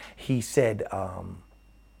 He said,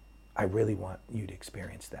 I really want you to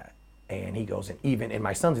experience that. And he goes, and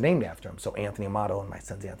my son's named after him. So Anthony Amato, and my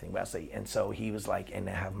son's Anthony Wesley. And so he was like, and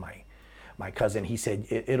to have my cousin, he said,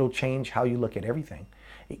 it'll change how you look at everything,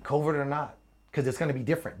 COVID or not. Because it's going to be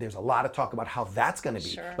different. There's a lot of talk about how that's going to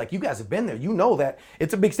be. Sure. Like, you guys have been there. You know that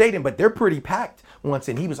it's a big stadium, but they're pretty packed once.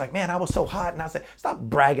 And he was like, man, I was so hot. And I said, stop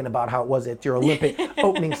bragging about how it was at your Olympic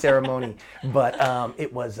opening ceremony. But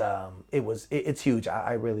it's huge.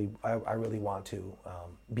 I really want to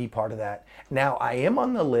be part of that. Now, I am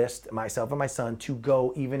on the list, myself and my son, to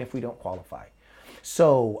go even if we don't qualify.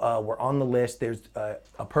 So we're on the list. There's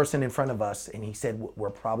a person in front of us, and he said, we're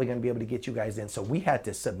probably going to be able to get you guys in. So we had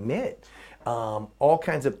to submit all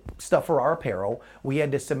kinds of stuff for our apparel. We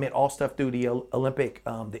had to submit all stuff through the Olympic,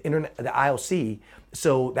 the IOC.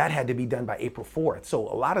 So that had to be done by April 4th. So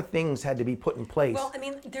a lot of things had to be put in place. Well, I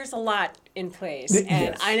mean, there's a lot in place, and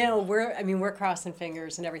yes. I know we're crossing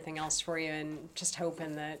fingers and everything else for you, and just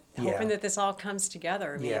hoping that this all comes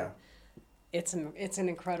together. I mean, it's an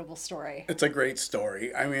incredible story. It's a great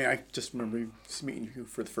story. I mean, I just remember just meeting you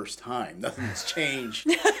for the first time. Nothing's changed.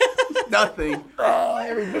 Nothing. Oh,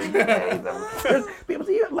 everything's great. People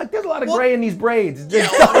say, like, there's a lot of gray in these braids. Yeah,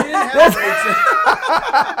 well, we didn't have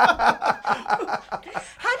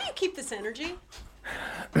How do you keep this energy?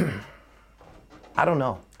 I don't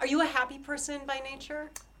know. Are you a happy person by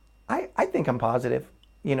nature? I think I'm positive.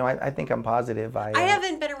 I think I'm positive. I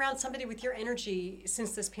haven't been around somebody with your energy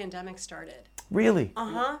since this pandemic started. Really?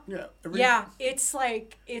 Uh-huh. Yeah. Yeah, it's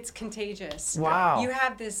like, it's contagious. Wow. You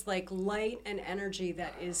have this like light and energy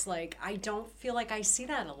that is like, I don't feel like I see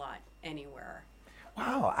that a lot anywhere.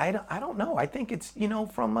 Wow, I don't know. I think it's,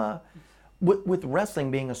 from with wrestling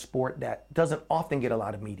being a sport that doesn't often get a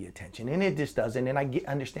lot of media attention, and it just doesn't, and I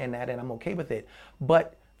understand that, and I'm okay with it.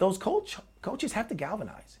 But those coaches have to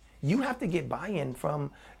galvanize. You have to get buy-in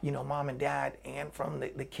from, mom and dad and from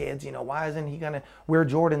the kids. Why isn't he going to wear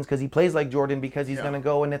Jordans? Because he plays like Jordan, because he's going to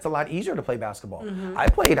go, and it's a lot easier to play basketball. Mm-hmm. I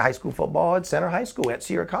played high school football at Center High School at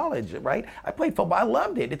Sierra College, right? I played football. I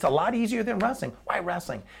loved it. It's a lot easier than wrestling. Why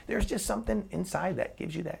wrestling? There's just something inside that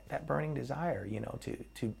gives you that burning desire,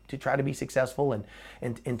 to try to be successful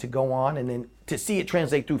and to go on, and then to see it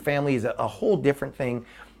translate through family is a whole different thing.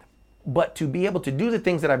 But to be able to do the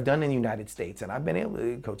things that I've done in the United States, and I've been able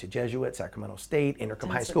to coach at Jesuit, Sacramento State, Intercom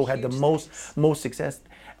High School, had the most success.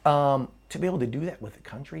 To be able to do that with the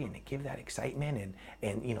country and to give that excitement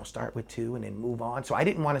and start with 2 and then move on. So I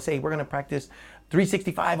didn't want to say we're going to practice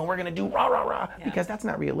 365 and we're going to do rah rah rah, because that's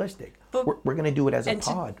not realistic. But we're going to do it as a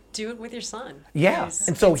pod. To do it with your son. Yeah,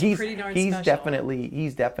 and so he's special.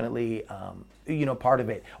 definitely part of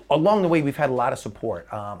it. Along the way, we've had a lot of support.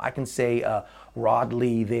 I can say Rod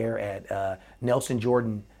Lee there at Nelson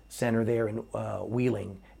Jordan Center there in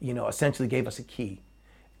Wheeling, essentially gave us a key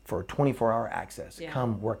for 24-hour access. Yeah.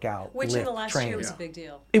 Come work out, which lift, in the last train. year was a big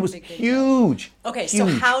deal. It was huge. Okay, huge. so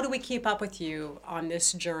how do we keep up with you on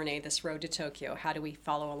this journey, this road to Tokyo? How do we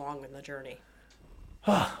follow along in the journey?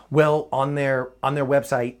 Well, on their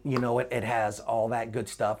website, it has all that good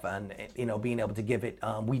stuff, and being able to give it.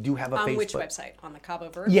 We do have a On Facebook. which website? On the Cabo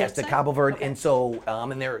Verde Yes, website? the Cabo Verde, Okay. and so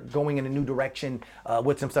and they're going in a new direction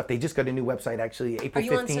with some stuff. They just got a new website actually, Are April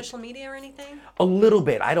you on 15th. social media or anything? A little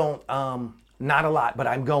bit. I don't. Not a lot, but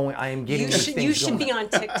I am getting these things You should going. be on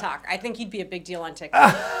TikTok. I think you'd be a big deal on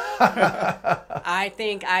TikTok. I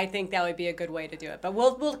think that would be a good way to do it. But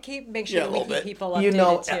we'll make sure Yeah, a that we little keep bit. people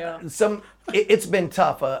updated too. It's been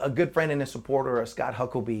tough. A good friend and a supporter, Scott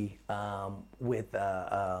Huckabee, with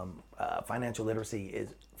financial literacy, is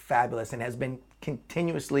fabulous and has been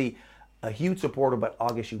continuously a huge supporter. But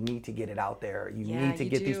August, you need to get it out there. You Yeah, need to you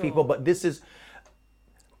get these do. people. But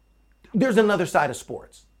there's another side of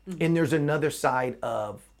sports, and there's another side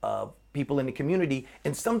of people in the community,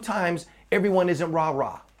 and sometimes everyone isn't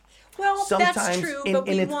rah-rah. Well, Sometimes, that's true, and, but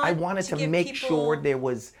and we it's, I want wanted to give make people- sure there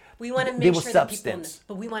was We want to there make was sure that people substance. know,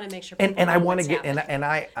 but we want to make sure and people I know want to what's get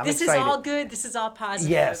happening. I'm This excited. is all good. This is all positive.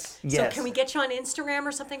 Yes, So yes. can we get you on Instagram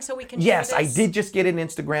or something so we can Yes, share I this? did just get an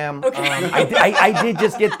Instagram. Okay. I did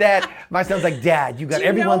just get that. My son's like, Dad, you got Do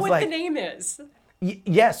you know everyone's what like, the name is?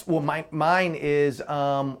 Yes. Well, mine is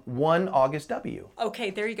 1 August W. Okay,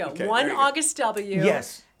 there you go. Okay, One there you go. August W.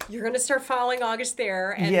 Yes. You're going to start following August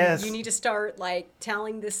there, and Yes. you need to start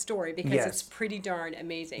telling this story because Yes. it's pretty darn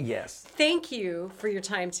amazing. Yes. Thank you for your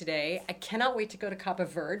time today. I cannot wait to go to Cabo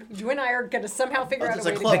Verde. You and I are going to somehow figure out a there's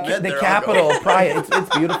way a to club go. med The there, I'll capital go. of Praia.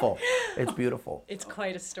 It's beautiful. It's beautiful. It's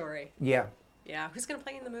quite a story. Yeah. Yeah. Who's going to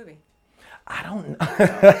play in the movie? I don't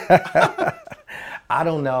know. I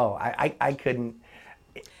don't know. I couldn't.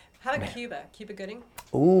 How about Cuba? Cuba Gooding?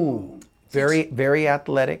 Ooh. Very, very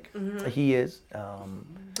athletic. He is.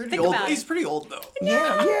 Pretty Think old. about He's it. pretty old though.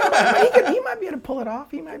 Yeah. He might be able to pull it off.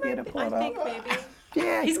 He might be able to pull I it think off. maybe.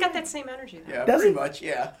 Yeah. He's got that same energy though. Yeah, Does pretty he? much.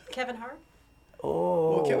 Yeah. Kevin Hart?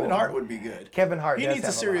 Oh. Well, Kevin Hart would be good. Kevin Hart. He does needs a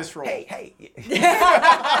have serious lot. role. Hey.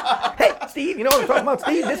 Hey, Steve. You know what I'm talking about,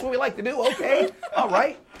 Steve? This is what we like to do. Okay. All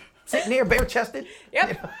right. Sitting there, bare chested.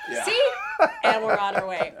 Yep. Yeah. See? And we're on our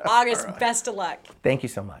way. August, best of luck. Thank you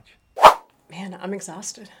so much. Man, I'm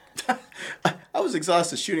exhausted. I was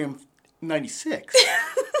exhausted shooting him 96.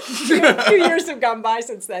 A few years have gone by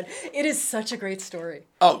since then. It is such a great story.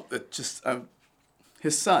 Oh, it just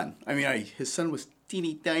his son. I mean, his son was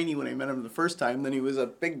teeny tiny when I met him the first time. Then he was a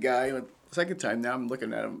big guy the second time. Now I'm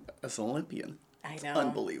looking at him as an Olympian. I know.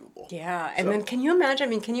 Unbelievable. Yeah, and So- then can you imagine? I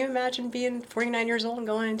mean, can you imagine being 49 years old and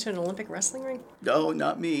going into an Olympic wrestling ring? No,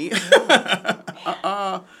 not me.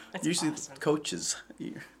 That's Usually awesome. coaches.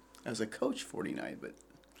 As a coach, 49, but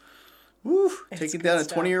woo, It's taking good down a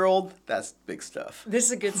stuff. 20-year-old, that's big stuff. This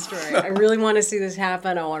is a good story. I really want to see this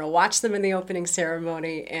happen. I want to watch them in the opening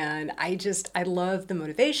ceremony. And I love the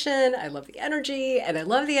motivation. I love the energy. And I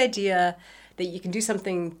love the idea that you can do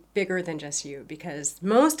something bigger than just you, because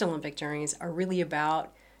most Olympic journeys are really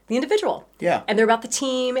about the individual. Yeah. And they're about the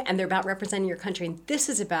team and they're about representing your country. And this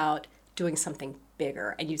is about doing something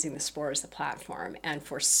bigger and using the sport as the platform. And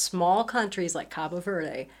for small countries like Cabo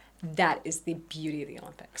Verde, that is the beauty of the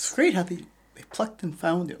Olympics. It's great how they plucked and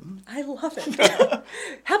found him. I love it.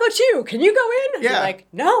 How about you? Can you go in? You're Yeah. like,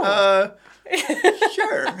 no.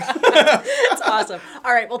 Sure. That's awesome.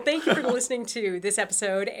 All right. Well, thank you for listening to this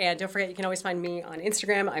episode. And don't forget, you can always find me on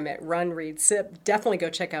Instagram. I'm at Run Read Sip. Definitely go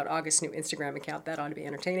check out August's new Instagram account. That ought to be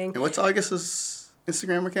entertaining. And what's August's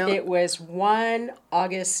Instagram account? It was 1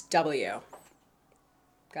 August W.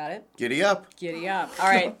 Got it? Giddy up. Giddy up. All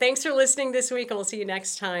right. Thanks for listening this week, and we'll see you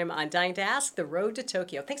next time on Dying to Ask, The Road to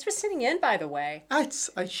Tokyo. Thanks for sitting in, by the way. I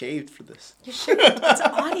shaved for this. You should. It's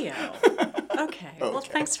audio. Okay. Well,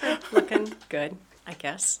 thanks for looking good, I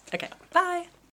guess. Okay. Bye.